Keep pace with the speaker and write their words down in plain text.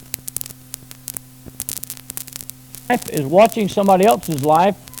is watching somebody else's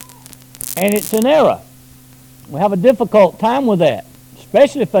life, and it's an error. We have a difficult time with that,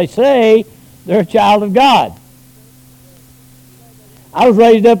 especially if they say they're a child of God. I was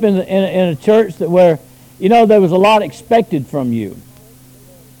raised up in a church where, there was a lot expected from you.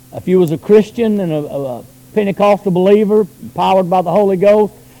 If you was a Christian and a Pentecostal believer, empowered by the Holy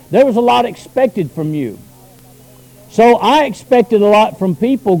Ghost, there was a lot expected from you. So I expected a lot from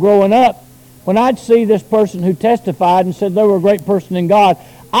people growing up. When I'd see this person who testified and said they were a great person in God,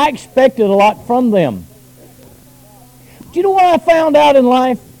 I expected a lot from them. Do you know what I found out in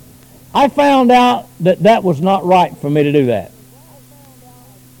life? I found out that was not right for me to do that.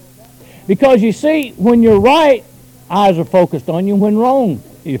 Because you see, when you're right, eyes are focused on you. When wrong,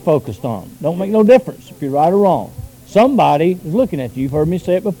 you're focused on. Don't make no difference if you're right or wrong. Somebody is looking at you. You've heard me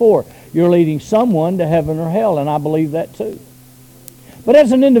say it before. You're leading someone to heaven or hell, and I believe that too. But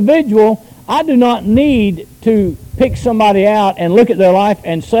as an individual, I do not need to pick somebody out and look at their life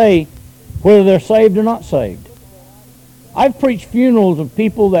and say whether they're saved or not saved. I've preached funerals of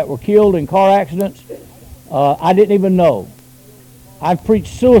people that were killed in car accidents I didn't even know. I've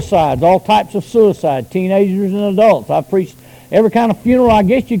preached suicides, all types of suicide, teenagers and adults. I've preached every kind of funeral I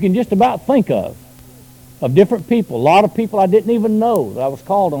guess you can just about think of different people. A lot of people I didn't even know that I was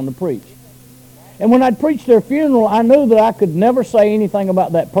called on to preach. And when I'd preach their funeral, I knew that I could never say anything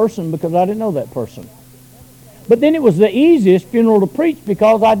about that person because I didn't know that person. But then it was the easiest funeral to preach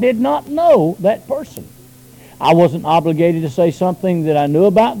because I did not know that person. I wasn't obligated to say something that I knew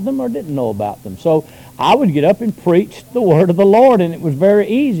about them or didn't know about them. So I would get up and preach the word of the Lord, and it was very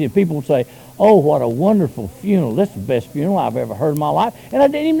easy. And people would say, oh, what a wonderful funeral. This is the best funeral I've ever heard in my life. And I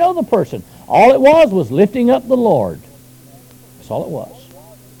didn't even know the person. All it was lifting up the Lord. That's all it was.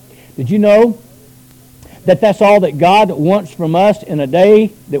 Did you know that that's all that God wants from us in a day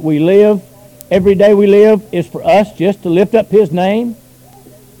that we live? Every day we live is for us just to lift up His name,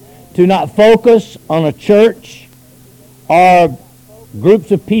 to not focus on a church or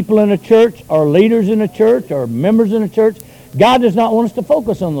groups of people in a church or leaders in a church or members in a church. God does not want us to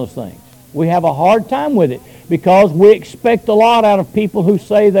focus on those things. We have a hard time with it because we expect a lot out of people who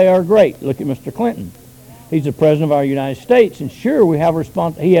say they are great. Look at Mr. Clinton. He's the President of our United States, and sure, he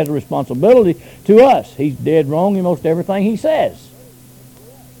has a responsibility to us. He's dead wrong in most everything he says.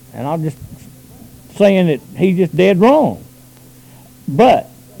 And I'm just saying that he's just dead wrong. But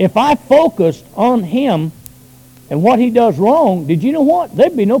if I focused on him and what he does wrong, did you know what?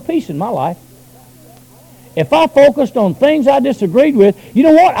 There'd be no peace in my life. If I focused on things I disagreed with, you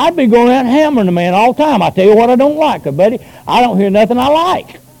know what? I'd be going around hammering the man all the time. I tell you what I don't like, buddy. I don't hear nothing I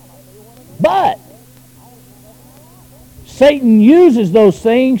like. But Satan uses those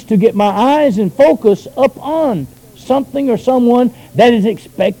things to get my eyes and focus up on something or someone that is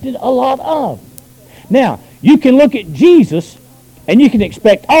expected a lot of. Now, you can look at Jesus and you can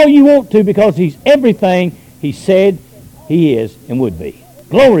expect all you want to because he's everything he said he is and would be.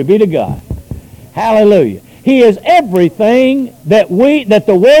 Glory be to God. Hallelujah. He is everything that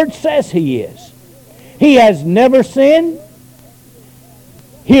the Word says he is. He has never sinned.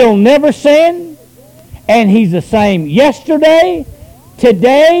 He'll never sin. And he's the same yesterday,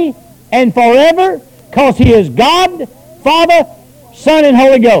 today, and forever because he is God, Father, Son, and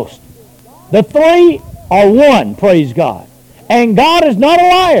Holy Ghost. The three are one, praise God. And God is not a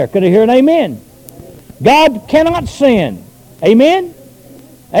liar. Could I hear an amen? God cannot sin. Amen?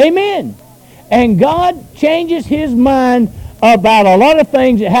 Amen. And God changes his mind about a lot of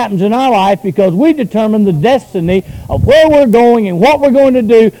things that happens in our life because we determine the destiny of where we're going and what we're going to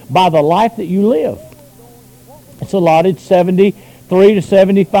do by the life that you live. It's allotted 73 to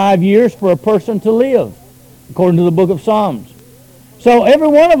 75 years for a person to live, according to the book of Psalms. So every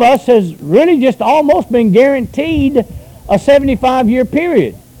one of us has really just almost been guaranteed a 75-year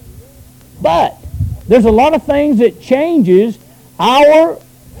period. But there's a lot of things that changes our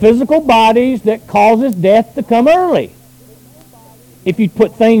physical bodies that causes death to come early. If you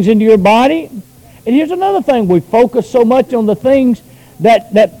put things into your body, and here's another thing, we focus so much on the things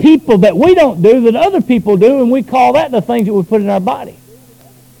that people that we don't do that other people do, and we call that the things that we put in our body.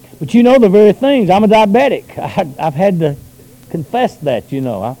 But you know the very things. I'm a diabetic. I've had to confess that, you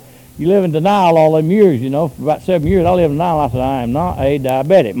know. You live in denial all them years, you know. For about 7 years, I lived in denial. I said, I am not a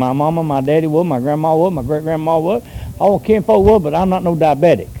diabetic. My mama, my daddy would, my grandma would, my great-grandma would. All kinfolk would, but I'm not no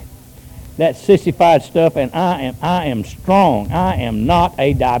diabetic. That's sissified stuff, and I am strong. I am not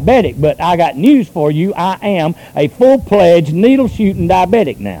a diabetic. But I got news for you. I am a full-fledged, needle-shooting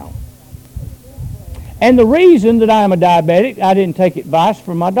diabetic now. And the reason that I am a diabetic, I didn't take advice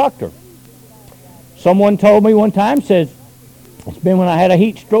from my doctor. Someone told me one time, says, it's been when I had a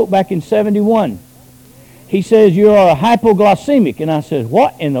heat stroke back in 71. He says, you are a hypoglycemic. And I said,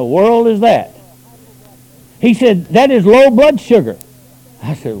 what in the world is that? He said, that is low blood sugar.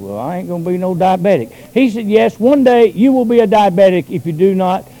 I said, well, I ain't going to be no diabetic. He said, yes, one day you will be a diabetic if you do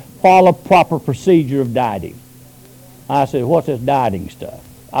not follow proper procedure of dieting. I said, what's this dieting stuff?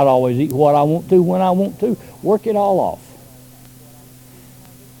 I'd always eat what I want to when I want to. Work it all off.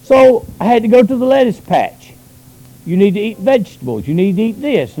 So I had to go to the lettuce patch. You need to eat vegetables. You need to eat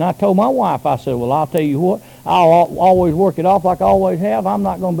this. And I told my wife, I said, well, I'll tell you what, I'll always work it off like I always have. I'm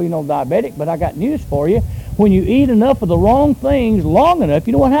not going to be no diabetic, but I got news for you. When you eat enough of the wrong things long enough,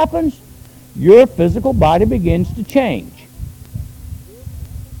 you know what happens? Your physical body begins to change.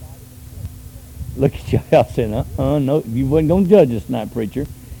 Look at y'all saying, no, you wasn't going to judge us tonight, preacher.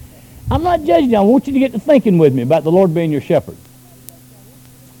 I'm not judging you. I want you to get to thinking with me about the Lord being your shepherd.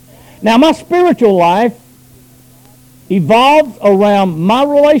 Now, my spiritual life evolves around my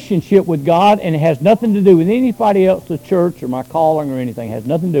relationship with God, and it has nothing to do with anybody else, the church or my calling or anything. It has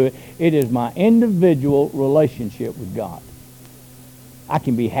nothing to do with it. It is my individual relationship with God. I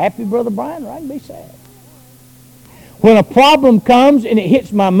can be happy, Brother Brian, or I can be sad. When a problem comes and it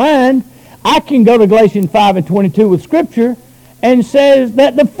hits my mind, I can go to Galatians 5:22 with Scripture and says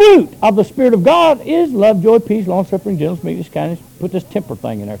that the fruit of the Spirit of God is love, joy, peace, long-suffering, gentleness, meekness, kindness. Put this temper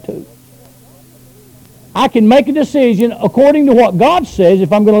thing in there too. I can make a decision according to what God says.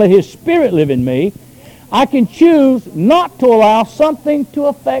 If I'm going to let His Spirit live in me, I can choose not to allow something to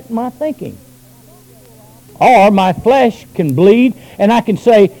affect my thinking. Or my flesh can bleed, and I can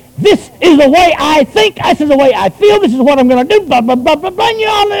say, this is the way I think, this is the way I feel, this is what I'm going to do, blah, blah, blah, blah, blah, and you're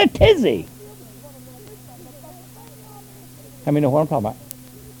all in a tizzy. How many know what I'm talking about?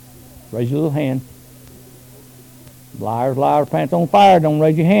 Raise your little hand. Liars, liars, pants on fire. Don't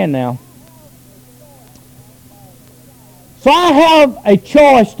raise your hand now. So I have a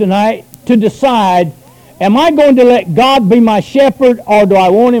choice tonight to decide, am I going to let God be my shepherd, or do I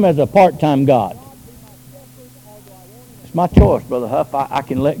want Him as a part-time God? It's my choice, Brother Huff. I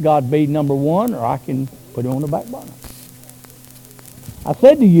can let God be number one, or I can put Him on the back burner. I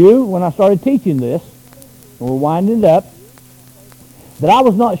said to you when I started teaching this, and we're winding it up, that I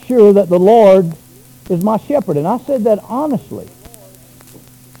was not sure that the Lord is my shepherd. And I said that honestly.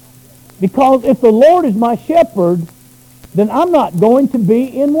 Because if the Lord is my shepherd, then I'm not going to be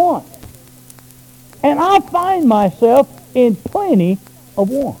in want. And I find myself in plenty of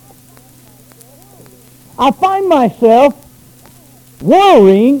want. I find myself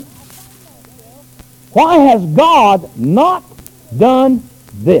worrying, why has God not done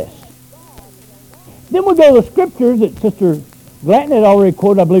this? Then we go to the scriptures that Sister Glanton had already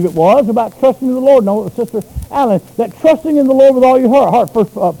quoted, I believe it was, about trusting in the Lord. No, it was Sister Allen, that trusting in the Lord with all your heart.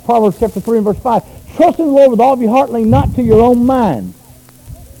 First, Proverbs chapter 3 and verse 5. Trust in the Lord with all of your heart, lean not to your own mind.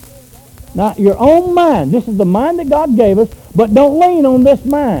 Not your own mind. This is the mind that God gave us, but don't lean on this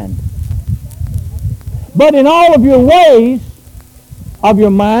mind. But in all of your ways of your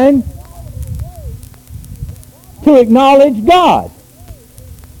mind, to acknowledge God.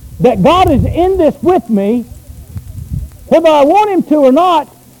 That God is in this with me, whether I want Him to or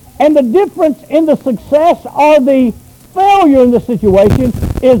not, and the difference in the success or the failure in the situation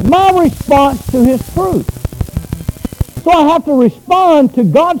is my response to His truth. So I have to respond to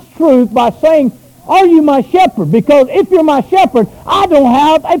God's truth by saying, are you my shepherd? Because if you're my shepherd, I don't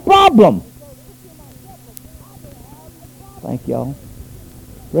have a problem. Thank y'all.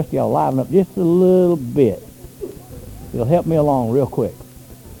 The rest of y'all liven up just a little bit. It'll help me along real quick.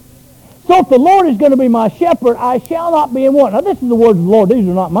 So if the Lord is going to be my shepherd, I shall not be in want. Now this is the words of the Lord. These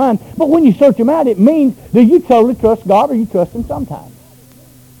are not mine. But when you search them out, it means, do you totally trust God or you trust Him sometimes?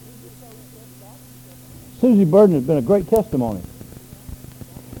 Susie Burden has been a great testimony.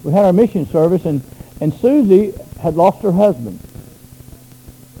 We had our mission service, and Susie had lost her husband.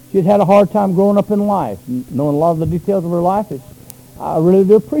 She had had a hard time growing up in life. Knowing a lot of the details of her life, I really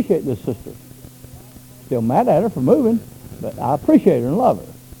do appreciate this sister. Still mad at her for moving, but I appreciate her and love her.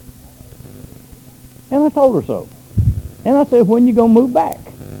 And I told her so. And I said, when you going to move back?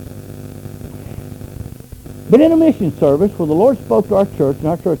 But in a mission service where the Lord spoke to our church, and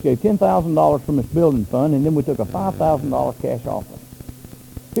our church gave $10,000 from its building fund, and then we took a $5,000 cash offering.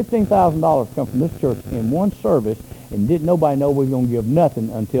 $15,000 come from this church in one service, and didn't nobody know we were going to give nothing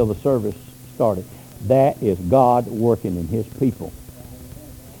until the service started. That is God working in His people.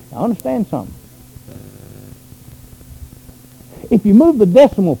 Now understand something. If you move the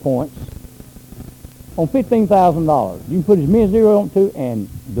decimal points on $15,000, you can put as many zeros on to, and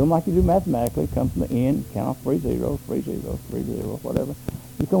do them like you do mathematically. Come from the end, count off 3 zeros, 3 zeros, 3 zeros, whatever.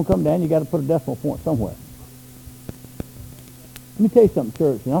 You're going to come down, you got to put a decimal point somewhere. Let me tell you something,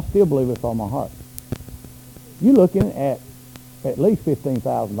 church, and I still believe it with all my heart. you're looking at least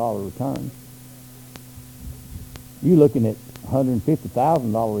 $15,000 return. You're looking at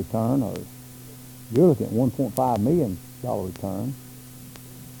 $150,000 return, or you're looking at $1.5 million return,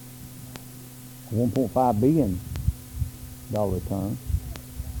 $1.5 billion return.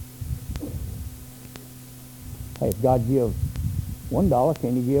 Hey, if God gives $1,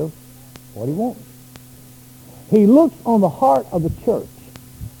 can he give what he wants? He looks on the heart of the church.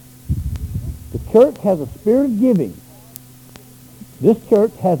 The church has a spirit of giving. This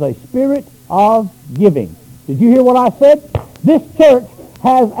church has a spirit of giving. Did you hear what I said? This church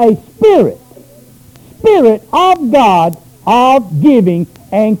has a spirit of God of giving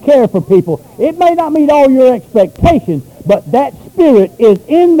and care for people. It may not meet all your expectations, but that spirit is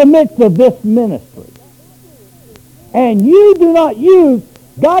in the midst of this ministry. And you do not use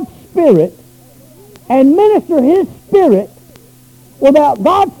God's spirit and minister his spirit without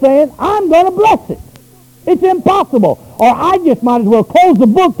God saying, I'm going to bless it. It's impossible. Or I just might as well close the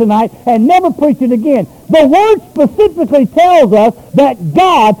book tonight and never preach it again. The Word specifically tells us that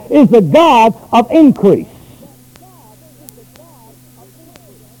God is the God of increase.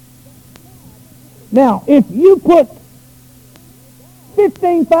 Now, if you put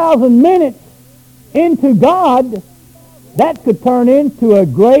 15,000 minutes into God, that could turn into a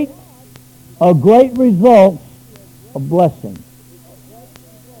great result of blessing.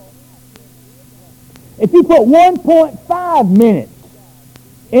 If you put 1.5 minutes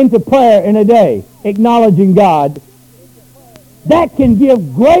into prayer in a day, acknowledging God, that can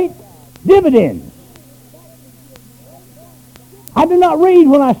give great dividends. I do not read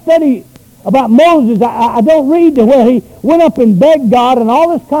when I study about Moses. I don't read to where he went up and begged God, and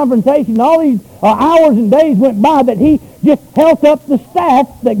all this confrontation, all these hours and days went by that he just held up the staff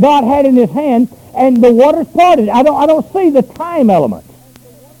that God had in his hand, and the waters parted. I don't see the time element.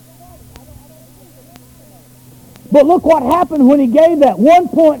 But look what happened when he gave that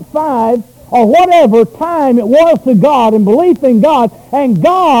 1.5 or whatever time it was to God and belief in God, and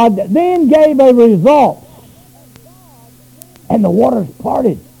God then gave a result. And the waters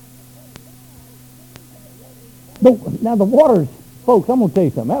parted. Now the waters, folks, I'm going to tell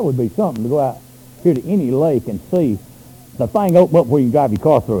you something. That would be something to go out here to any lake and see the thing open up where you can drive your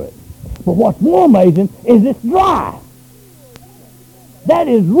car through it. But what's more amazing is it's dry. That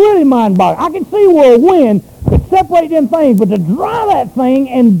is really mind-boggling. I can see where a wind could separate them things, but to dry that thing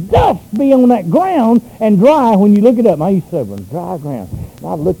and dust be on that ground and dry when you look it up. I used to say, dry ground. And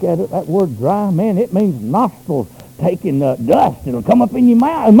I look at it, that word dry, man, it means nostrils taking dust. It'll come up in your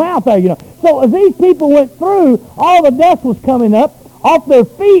mouth there, you know. So as these people went through, all the dust was coming up off their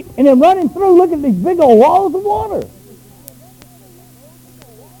feet and then running through. Look at these big old walls of water.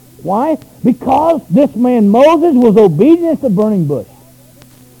 Why? Because this man Moses was obedient to the burning bush.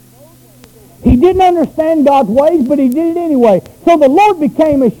 He didn't understand God's ways, but he did it anyway. So the Lord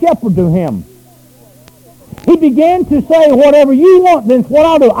became a shepherd to him. He began to say, whatever you want, then it's what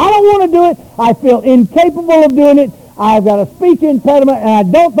I'll do. I don't want to do it. I feel incapable of doing it. I've got a speech impediment, and I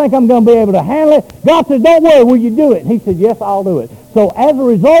don't think I'm going to be able to handle it. God said, don't worry, will you do it? And he said, yes, I'll do it. So as a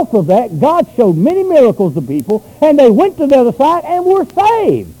result of that, God showed many miracles to people, and they went to the other side and were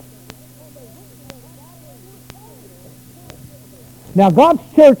saved. Now, God's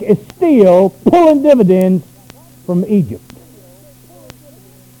church is still pulling dividends from Egypt.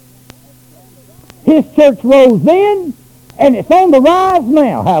 His church rose then, and it's on the rise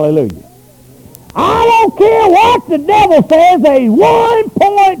now. Hallelujah. I don't care what the devil says, a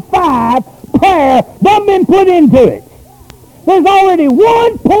 1.5 prayer done been put into it. There's already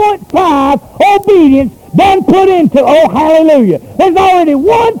 1.5 obedience done put into, oh hallelujah. There's already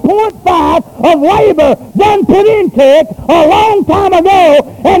 1.5 of labor done put into it a long time ago,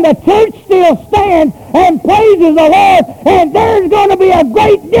 and the church still stands and praises the Lord, and there's going to be a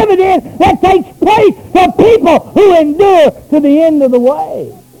great dividend that takes place for people who endure to the end of the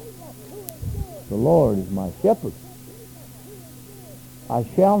way. The Lord is my shepherd. I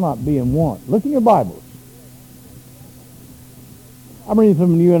shall not be in want. Look in your Bibles. I'm reading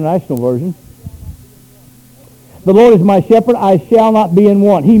from the New International Version. The Lord is my shepherd, I shall not be in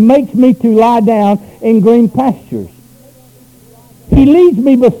want. He makes me to lie down in green pastures. He leads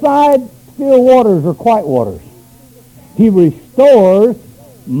me beside still waters or quiet waters. He restores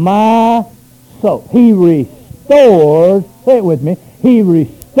my soul. He restores, say it with me, he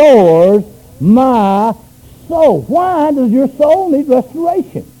restores my soul. Why does your soul need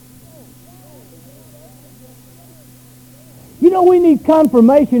restoration? You know, we need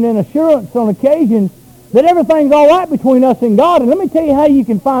confirmation and assurance on occasions that everything's all right between us and God. And let me tell you how you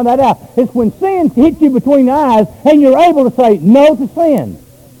can find that out. It's when sin hits you between the eyes and you're able to say no to sin.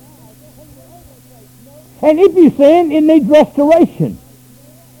 And if you sin, it needs restoration.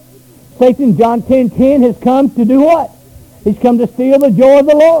 Satan, John 10:10, has come to do what? He's come to steal the joy of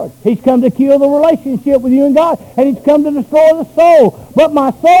the Lord. He's come to kill the relationship with you and God. And he's come to destroy the soul. But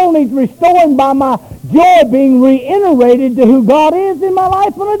my soul needs restoring by my joy being reiterated to who God is in my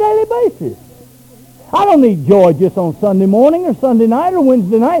life on a daily basis. I don't need joy just on Sunday morning or Sunday night or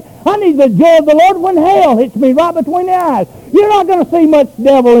Wednesday night. I need the joy of the Lord when hell hits me right between the eyes. You're not going to see much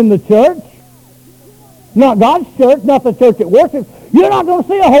devil in the church. Not God's church, not the church that worships. You're not going to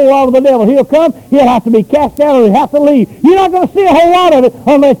see a whole lot of the devil. He'll come, he'll have to be cast out, or he'll have to leave. You're not going to see a whole lot of it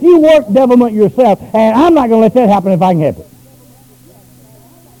unless you work devilment yourself. And I'm not going to let that happen if I can help it.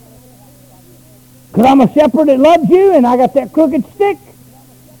 Because I'm a shepherd that loves you, and I got that crooked stick.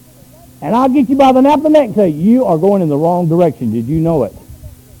 And I'll get you by the nape of the neck and say, you are going in the wrong direction. Did you know it?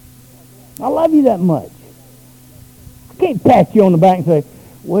 I love you that much. I can't pat you on the back and say,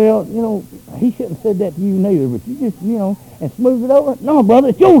 well, you know, he shouldn't have said that to you neither, but you just, you know, and smooth it over. No, brother,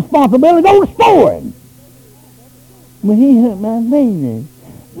 it's your responsibility. Go restore him. But he hurt my feelings.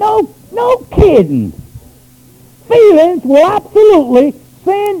 No kidding. Feelings will absolutely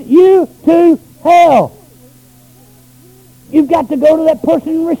send you to hell. You've got to go to that person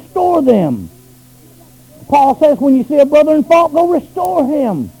and restore them. Paul says when you see a brother in fault, go restore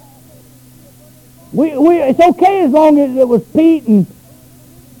him. It's okay as long as it was Pete and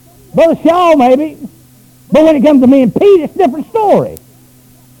Brother Shaw maybe. But when it comes to me and Pete, it's a different story.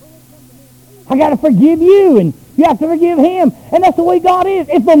 I got to forgive you, and you have to forgive him. And that's the way God is.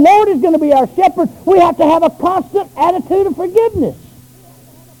 If the Lord is going to be our shepherd, we have to have a constant attitude of forgiveness.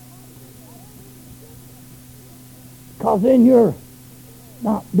 Because then you're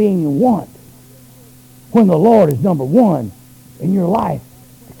not being in want when the Lord is number one in your life.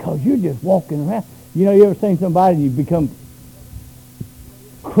 Because you're just walking around. You know, you ever seen somebody and you become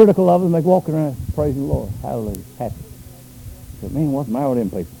critical of them, they walking around praising the Lord. Hallelujah. Happy. I said, man, what's the matter with them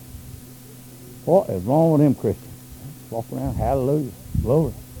people? What is wrong with them Christians? Walking around, hallelujah.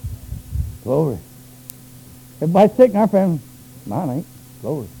 Glory. Glory. Everybody's sick in our family. Mine ain't.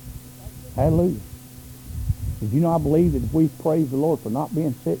 Glory. Hallelujah. Did you know I believe that if we praise the Lord for not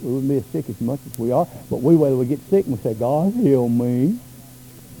being sick, we wouldn't be as sick as much as we are. But we wait till we get sick and we say, God, heal me.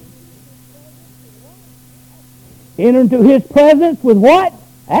 Enter into his presence with what?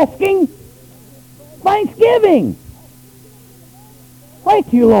 Asking thanksgiving.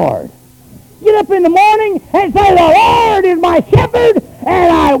 Thank you, Lord. Get up in the morning and say, the Lord is my shepherd,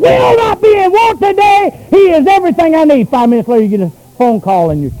 and I will not be in want today. He is everything I need. 5 minutes later, you get a phone call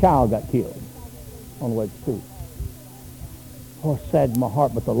and your child got killed on the way to school. Oh, sad my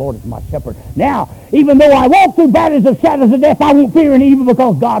heart, but the Lord is my shepherd. Now, even though I walk through valleys of shadows of death, I won't fear any evil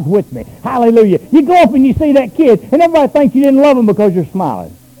because God's with me. Hallelujah. You go up and you see that kid, and everybody thinks you didn't love him because you're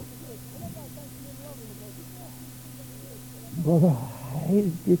smiling. Brother,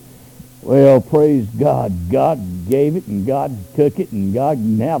 well, praise God. God gave it, and God took it, and God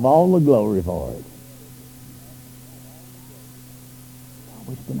can have all the glory for it.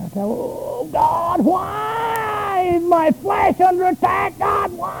 We spend our time, oh, God, why is my flesh under attack?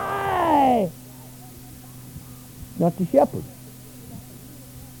 God, why? Not the shepherd.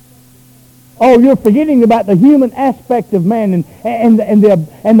 Oh, you're forgetting about the human aspect of man and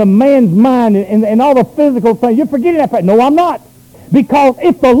the man's mind and all the physical things. You're forgetting that part. No, I'm not. Because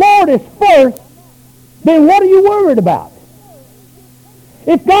if the Lord is first, then what are you worried about?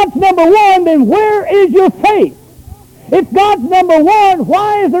 If God's number one, then where is your faith? If God's number one,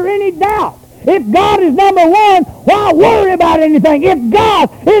 why is there any doubt? If God is number one, why worry about anything? If God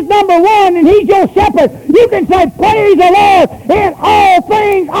is number one and he's your shepherd, you can say, praise the Lord. In all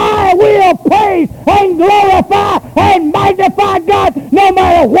things I will praise and glorify and magnify God, no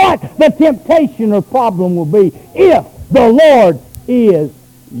matter what the temptation or problem will be, if the Lord is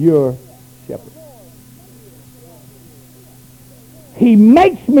your shepherd. He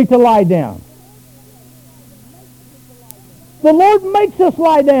makes me to lie down. The Lord makes us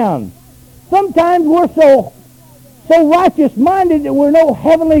lie down. Sometimes we're so righteous-minded that we're no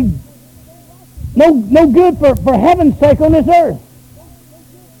good for heaven's sake on this earth.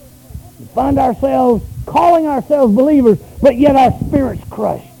 We find ourselves calling ourselves believers, but yet our spirit's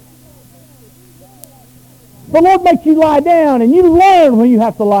crushed. The Lord makes you lie down, and you learn when you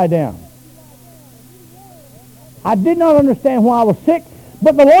have to lie down. I did not understand why I was sick,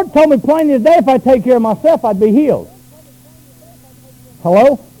 but the Lord told me plainly today if I take care of myself, I'd be healed.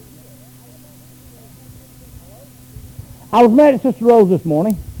 Hello? I was mad at Sister Rose this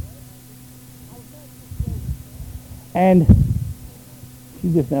morning, and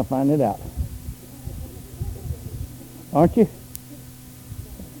she's just now finding it out. Aren't you?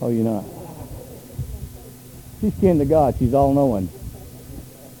 Oh, you're not. She's kin to God. She's all-knowing.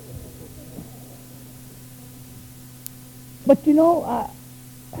 But you know,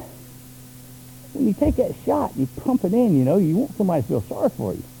 when you take that shot, you pump it in, you know, you want somebody to feel sorry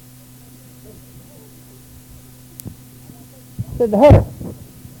for you. I said to her,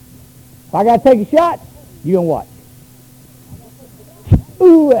 if I got to take a shot, you gonna watch.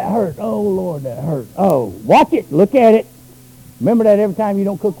 Ooh, that hurt. Oh, Lord, that hurt. Oh, watch it. Look at it. Remember that every time you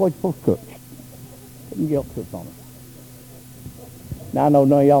don't cook what you're supposed to cook. Putting guilt trips on it. Now, I know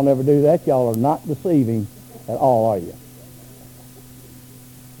none of y'all never do that. Y'all are not deceiving at all, are you?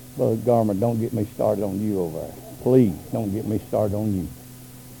 Brother Garmer, don't get me started on you over there. Please, don't get me started on you.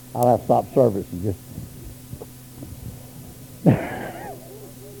 I'll have to stop service and just...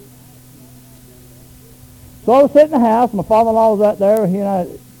 So I was sitting in the house. My father-in-law was out there. He and I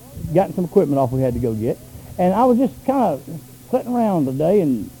got some equipment off we had to go get. And I was just kind of sitting around today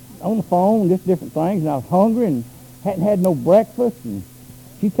and on the phone, just different things. And I was hungry and hadn't had no breakfast. And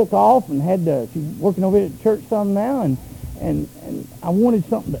she took off and she's working over at church some now. And I wanted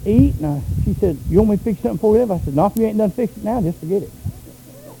something to eat. And she said, you want me to fix something for you? I said, no, if you ain't done fix it now, just forget it.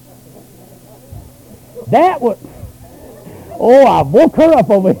 That was... Oh, I woke her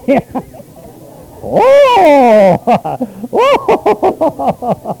up over here. And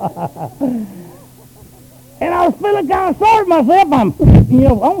I was feeling kind of sorry for myself. I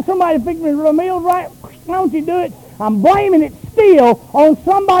want somebody to fix me the meals right. Why don't you do it? I'm blaming it still on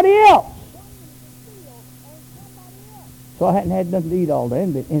somebody else. So I hadn't had nothing to eat all day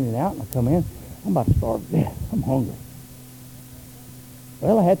and been in and out. And I come in. I'm about to starve to death. I'm hungry.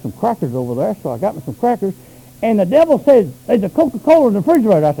 Well, I had some crackers over there, so I got me some crackers. And the devil says, there's a Coca-Cola in the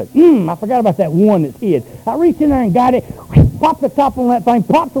refrigerator. I said, I forgot about that one that's hid. I reached in there and got it, popped the top on that thing,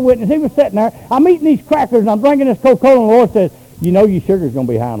 popped the witness. He was sitting there. I'm eating these crackers, and I'm drinking this Coca-Cola, and the Lord says, you know your sugar's going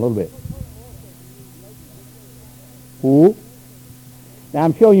to be high in a little bit. Ooh. Now,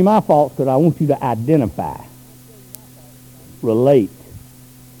 I'm showing you my faults because I want you to identify. Relate.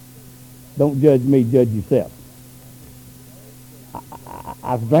 Don't judge me, judge yourself.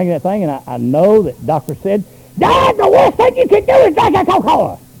 I was drinking that thing, and I know that doctor said, Dad, the worst thing you can do is drink a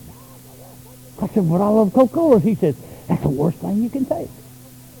Coca-Cola. I said, but I love Coca-Cola. He says, that's the worst thing you can take.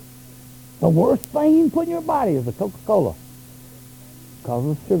 The worst thing you can put in your body is a Coca-Cola because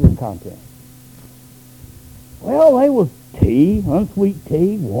of the sugar content. Well, there was tea, unsweet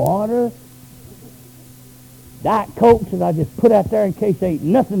tea, water, Diet Cokes that I just put out there in case there ain't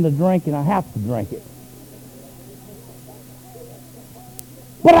nothing to drink and I have to drink it.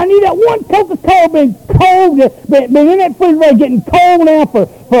 But I need that one Coca-Cola been cold, been in that refrigerator getting cold now for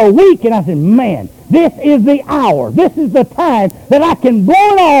a week. And I said, man, this is the hour. This is the time that I can blow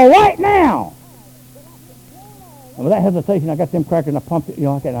it all right now. And with that hesitation, I got them crackers and I pumped it,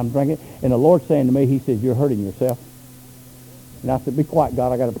 and I'm drinking it. And the Lord's saying to me, he says, you're hurting yourself. And I said, be quiet,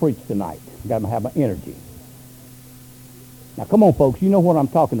 God. I got to preach tonight. I got to have my energy. Now, come on, folks. You know what I'm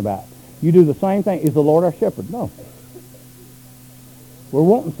talking about. You do the same thing. Is the Lord our shepherd? No. We're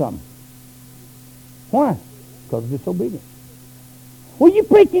wanting something. Why? Because of disobedience. Well, you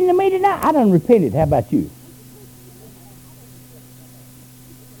preaching to me tonight? I done repented. How about you?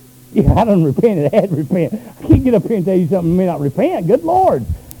 Yeah, I done repented. I had to repent. I can't get up here and tell you something and may not repent. Good Lord.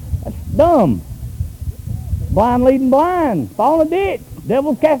 That's dumb. Blind leading blind. Fall in a ditch.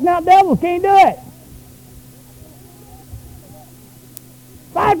 Devils casting out devils. Can't do it.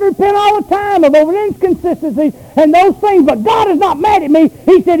 I have to repent all the time of over inconsistencies and those things, but God is not mad at me.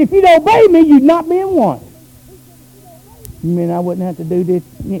 He said, if you'd obey me, you'd not be in want. You mean I wouldn't have to do this?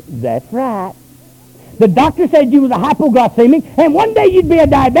 That's right. The doctor said you was a hypoglycemic, and one day you'd be a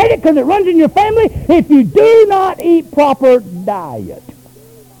diabetic because it runs in your family if you do not eat proper diet.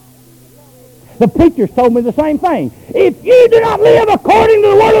 The preachers told me the same thing. If you do not live according to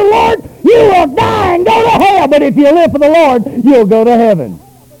the word of the Lord, you will die and go to hell. But if you live for the Lord, you'll go to heaven.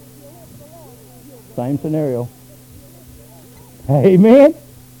 Same scenario. Amen.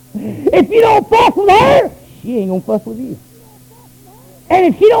 If you don't fuss with her, she ain't going to fuss with you. And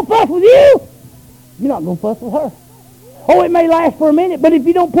if she don't fuss with you, you're not going to fuss with her. Oh, it may last for a minute, but if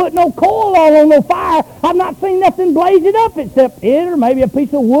you don't put no coal on no fire, I've not seen nothing blaze it up except it or maybe a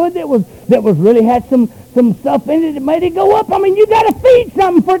piece of wood that was really had some stuff in it that made it go up. I mean, you got to feed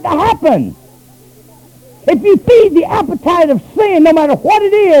something for it to happen. If you feed the appetite of sin, no matter what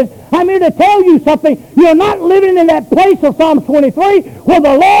it is, I'm here to tell you something. You're not living in that place of Psalm 23 where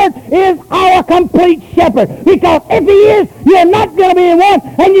the Lord is our complete shepherd. Because if he is, you're not going to be in want,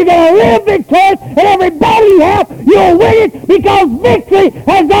 and you're going to live victorious, and every battle you have, you'll win it because victory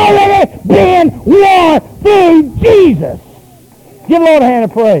has already been won through Jesus. Give the Lord a hand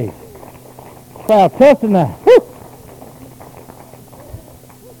of praise. Crowd, testing now. Whew.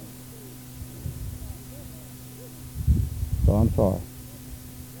 I'm sorry.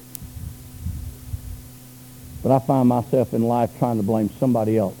 But I find myself in life trying to blame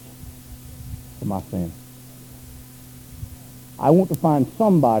somebody else for my sin. I want to find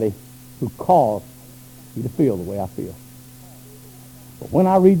somebody who caused me to feel the way I feel. But when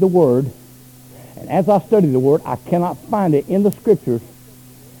I read the Word, and as I study the Word, I cannot find it in the Scriptures.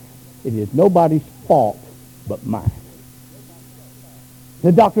 It is nobody's fault but mine.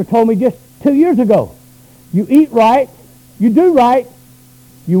 The doctor told me just 2 years ago, you eat right, you do right,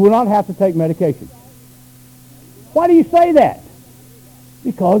 you will not have to take medication. Why do you say that?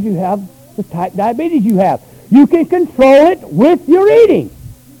 Because you have the type diabetes you have. You can control it with your eating.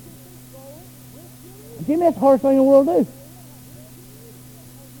 Jimmy, that's the hardest thing in the world to do.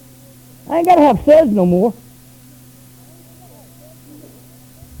 I ain't got to have suds no more.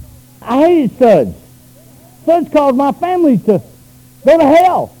 I hated suds. Suds caused my family to go to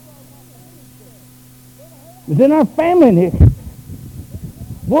hell. It was in our family and it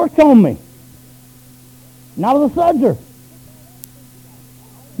worked on me. Not with a sudser.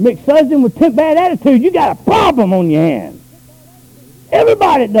 Mix suds in with bad attitude, you got a problem on your hands.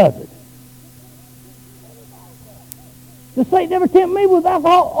 Everybody does it. The Satan never tempt me with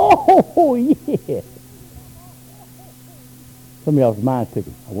alcohol. Oh, yeah. Some of y'all's mind's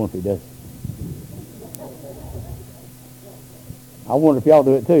ticking. I wonder if he does. I wonder if y'all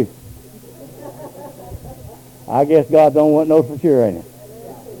do it too. I guess God don't want no for sure, ain't it?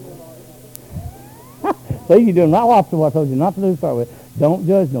 So you're doing right opposite what I told you not to do to start with. Don't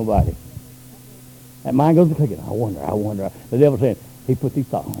judge nobody. That mind goes to clicking. I wonder. The devil's saying, he put these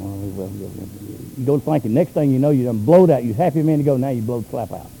thoughts. You don't think it. Next thing you know, you done blowed out. You was happy a minute ago, now you blowed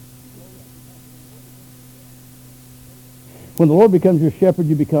slap out. When the Lord becomes your shepherd,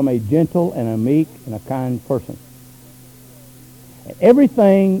 you become a gentle and a meek and a kind person. And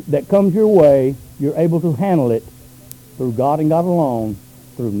everything that comes your way, you're able to handle it through God and God alone,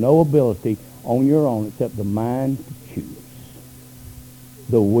 through no ability on your own except the mind to choose,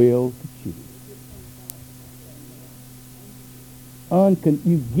 the will to choose.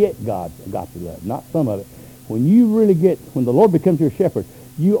 You get God's agape love, not some of it. When you really get, when the Lord becomes your shepherd,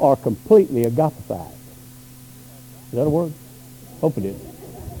 you are completely agapified. Is that a word? Hope it is.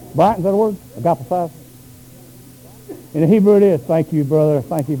 Brian, is that a word? Agapified? In the Hebrew it is. Thank you, brother.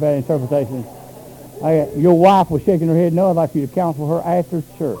 Thank you for that interpretation. Your wife was shaking her head. No, I'd like you to counsel her after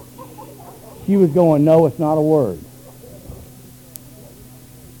church. She was going, no, it's not a word.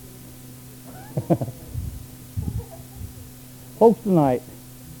 Folks, tonight,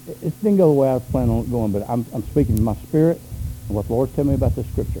 it didn't go the way I was planning on it going, but I'm speaking in my spirit and what the Lord's telling me about this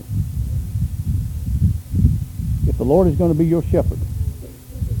scripture. If the Lord is going to be your shepherd,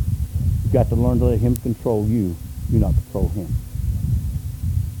 you've got to learn to let him control you. You not control him.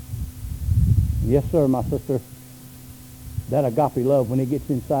 Yes, sir, my sister. That agape love, when it gets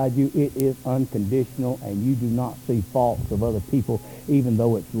inside you, it is unconditional, and you do not see faults of other people, even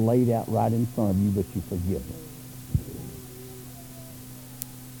though it's laid out right in front of you, but you forgive them.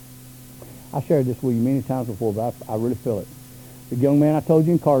 I shared this with you many times before, but I really feel it. The young man I told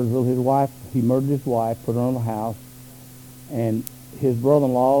you in Cartersville, his wife, he murdered his wife, put her on the house, and his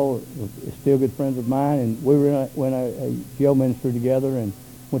brother-in-law is still good friends of mine, and we were in a jail ministry together and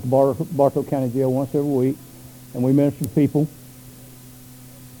went to Bartow County Jail once every week, and we ministered to people.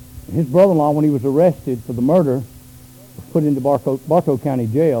 And his brother-in-law, when he was arrested for the murder, was put into Bartow County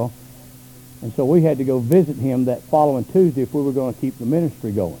Jail, and so we had to go visit him that following Tuesday if we were going to keep the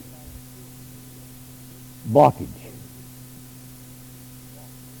ministry going. Blockage.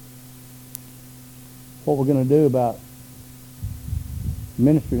 What we're going to do about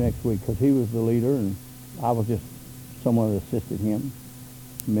ministry next week, because he was the leader and I was just someone that assisted him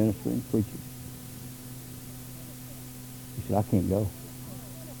ministering, preaching. He said, I can't go.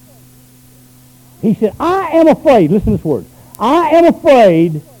 He said, I am afraid, listen to this word, I am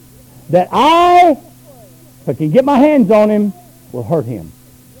afraid that if I can get my hands on him, will hurt him.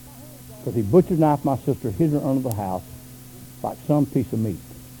 Because he butchered knifed my sister, hid her under the house like some piece of meat.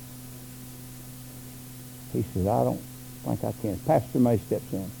 He said, I don't think I can. Pastor May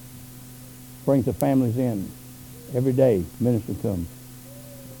steps in, brings the families in every day, ministering to them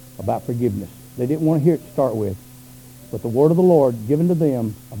about forgiveness. They didn't want to hear it to start with, but the word of the Lord given to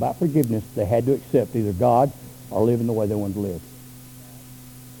them about forgiveness, they had to accept either God or live in the way they wanted to live.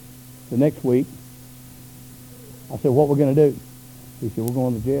 The next week, I said, what we're going to do? He said, we're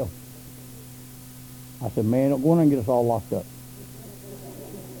going to jail. I said, man, don't go in there and get us all locked up.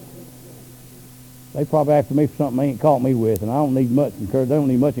 They probably after me for something they ain't caught me with, and I don't need much encouragement. They don't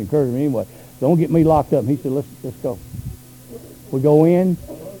need much encouragement anyway. Don't get me locked up. And he said, let's go. We go in.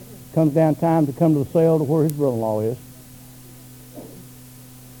 Comes down time to come to the cell to where his brother-in-law is.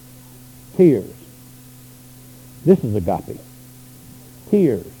 tears. This is agape.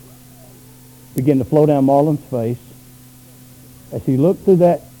 Tears began to flow down Marlon's face as he looked through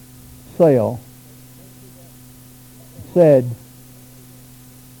that cell and said,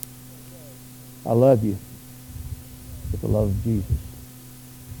 I love you with the love of Jesus,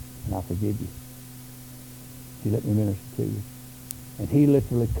 and I forgive you. If you let me minister to you. And he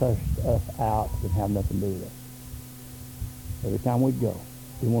literally cursed us out and have nothing to do with us. Every time we'd go,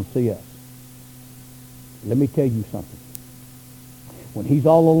 he won't see us. Let me tell you something. When he's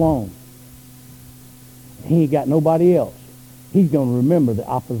all alone, he ain't got nobody else, he's going to remember the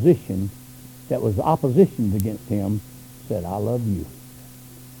opposition that was oppositions against him said, I love you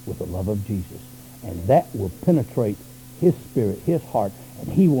with the love of Jesus. And that will penetrate his spirit, his heart,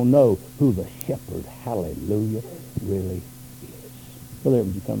 and he will know who the shepherd, hallelujah, really is. Brother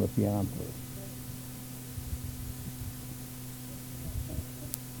Edwards, you come up here, I'm through.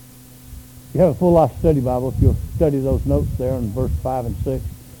 You have a full life study Bible. If you'll study those notes there in verse 5 and 6.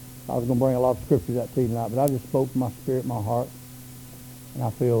 I was going to bring a lot of scriptures out to you tonight, but I just spoke to my spirit, my heart, and I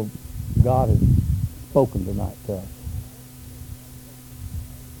feel God has spoken tonight to us.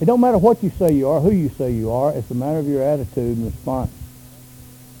 It don't matter what you say you are, who you say you are. It's a matter of your attitude and response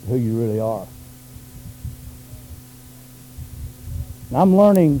to who you really are. And I'm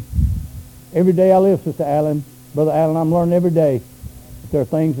learning every day I live, Sister Allen, Brother Allen, I'm learning every day that there are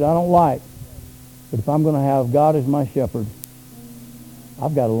things that I don't like. But if I'm going to have God as my shepherd,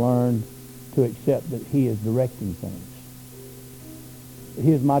 I've got to learn to accept that he is directing things. That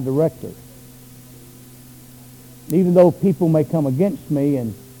he is my director. Even though people may come against me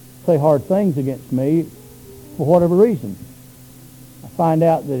and say hard things against me for whatever reason, I find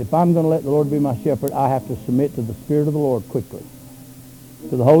out that if I'm going to let the Lord be my shepherd, I have to submit to the Spirit of the Lord quickly.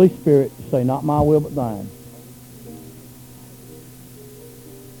 To the Holy Spirit to say, not my will but thine.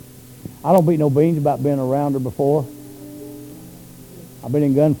 I don't beat no beans about being around her before. I've been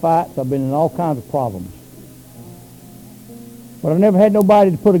in gunfights. I've been in all kinds of problems. But I've never had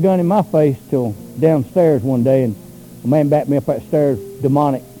nobody to put a gun in my face till downstairs one day, and a man backed me up that stairs,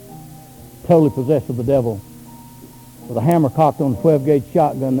 demonic, totally possessed of the devil, with a hammer cocked on a 12-gauge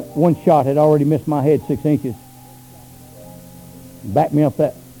shotgun. One shot had already missed my head 6 inches. Backed me up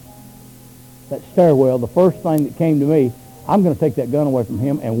that stairwell. The first thing that came to me, I'm going to take that gun away from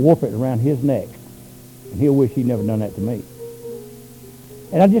him and whoop it around his neck. And he'll wish he'd never done that to me.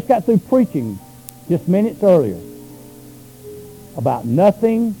 And I just got through preaching just minutes earlier about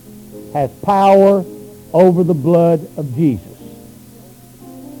nothing has power over the blood of Jesus.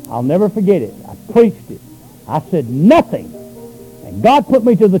 I'll never forget it. I preached it. I said nothing. And God put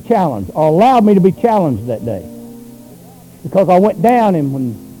me to the challenge, or allowed me to be challenged that day. Because I went down, and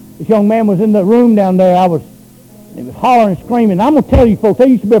when this young man was in the room down there, he was hollering and screaming. I'm going to tell you folks, there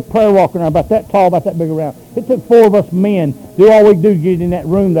used to be a prayer walker now about that tall, about that big around. It took 4 of us men to do all we could do to get in that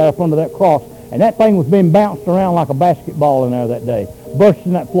room there up under that cross. And that thing was being bounced around like a basketball in there that day,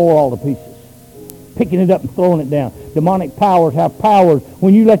 bursting that floor all to pieces, picking it up and throwing it down. Demonic powers have powers.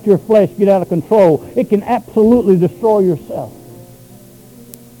 When you let your flesh get out of control, it can absolutely destroy yourself.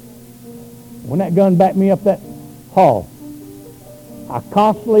 When that gun backed me up that hall, I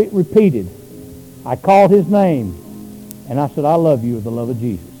constantly repeated, I called his name, and I said, I love you with the love of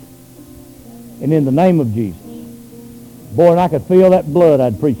Jesus. And in the name of Jesus. Boy, and I could feel that blood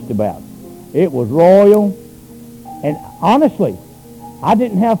I'd preached about. It was royal. And honestly, I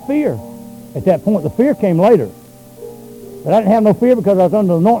didn't have fear at that point. The fear came later. But I didn't have no fear because I was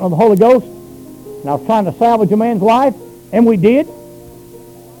under the anointing of the Holy Ghost. And I was trying to salvage a man's life. And we did.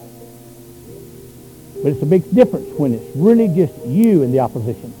 But it's a big difference when it's really just you in the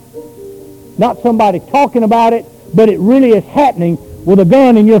opposition. Not somebody talking about it, but it really is happening with a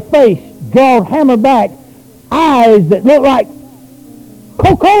gun in your face, jaw hammered back, eyes that look like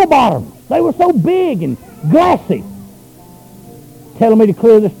Coca-Cola bottoms. They were so big and glassy. Telling me to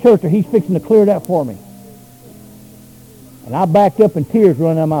clear this church, or he's fixing to clear that for me. And I backed up and tears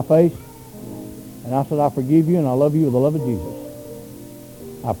running down my face. And I said, I forgive you and I love you with the love of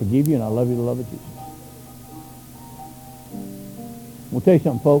Jesus. I forgive you and I love you with the love of Jesus. I'll tell you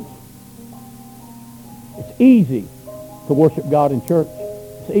something, folks. It's easy to worship God in church.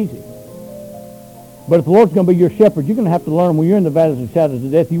 It's easy. But if the Lord's going to be your shepherd, you're going to have to learn when you're in the valleys and shadows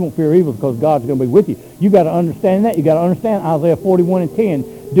of death, you won't fear evil because God's going to be with you. You've got to understand that. You've got to understand Isaiah 41 and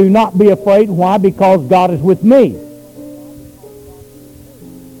 10. Do not be afraid. Why? Because God is with me.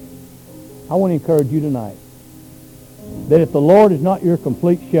 I want to encourage you tonight that if the Lord is not your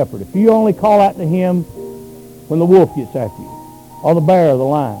complete shepherd, if you only call out to him when the wolf gets after you, or the bear or the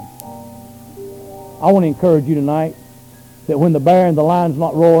lion, I want to encourage you tonight that when the bear and the lion's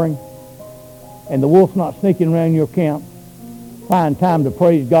not roaring, and the wolf's not sneaking around your camp, find time to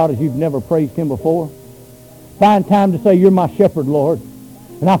praise God as you've never praised Him before. Find time to say, you're my shepherd, Lord,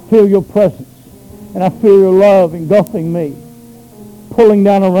 and I feel your presence, and I feel your love engulfing me, pulling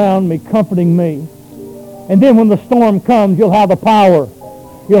down around me, comforting me. And then when the storm comes, you'll have the power.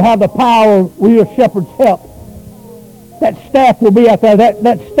 You'll have the power with your shepherd's help. That staff will be out there.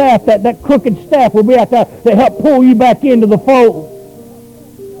 That staff, that crooked staff will be out there to help pull you back into the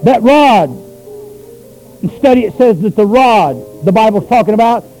fold. That rod. In study it says that the rod, the Bible's talking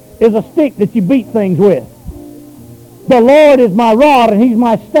about, is a stick that you beat things with. The Lord is my rod and He's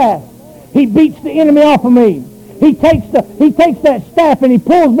my staff. He beats the enemy off of me. He takes that staff and He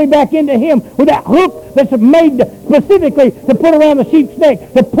pulls me back into Him with that hook that's made specifically to put around the sheep's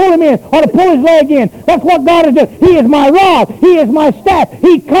neck, to pull him in or to pull his leg in. That's what God is doing. He is my rod. He is my staff.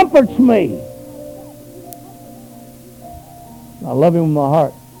 He comforts me. I love Him with my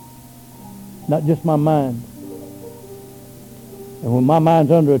heart, not just my mind. And when my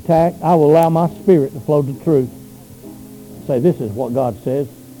mind's under attack, I will allow my spirit to flow to truth. Say, this is what God says.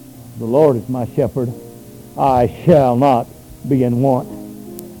 The Lord is my shepherd. I shall not be in want.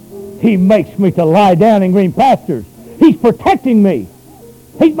 He makes me to lie down in green pastures. He's protecting me.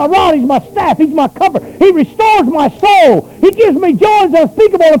 He's my rod. He's my staff. He's my comfort. He restores my soul. He gives me joys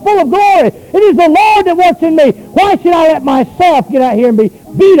unspeakable and full of glory. It is the Lord that works in me. Why should I let myself get out here and be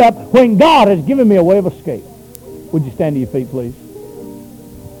beat up when God has given me a way of escape? Would you stand to your feet, please?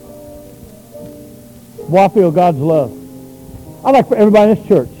 Well, I feel God's love. I'd like for everybody in this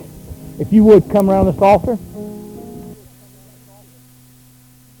church, if you would come around this altar.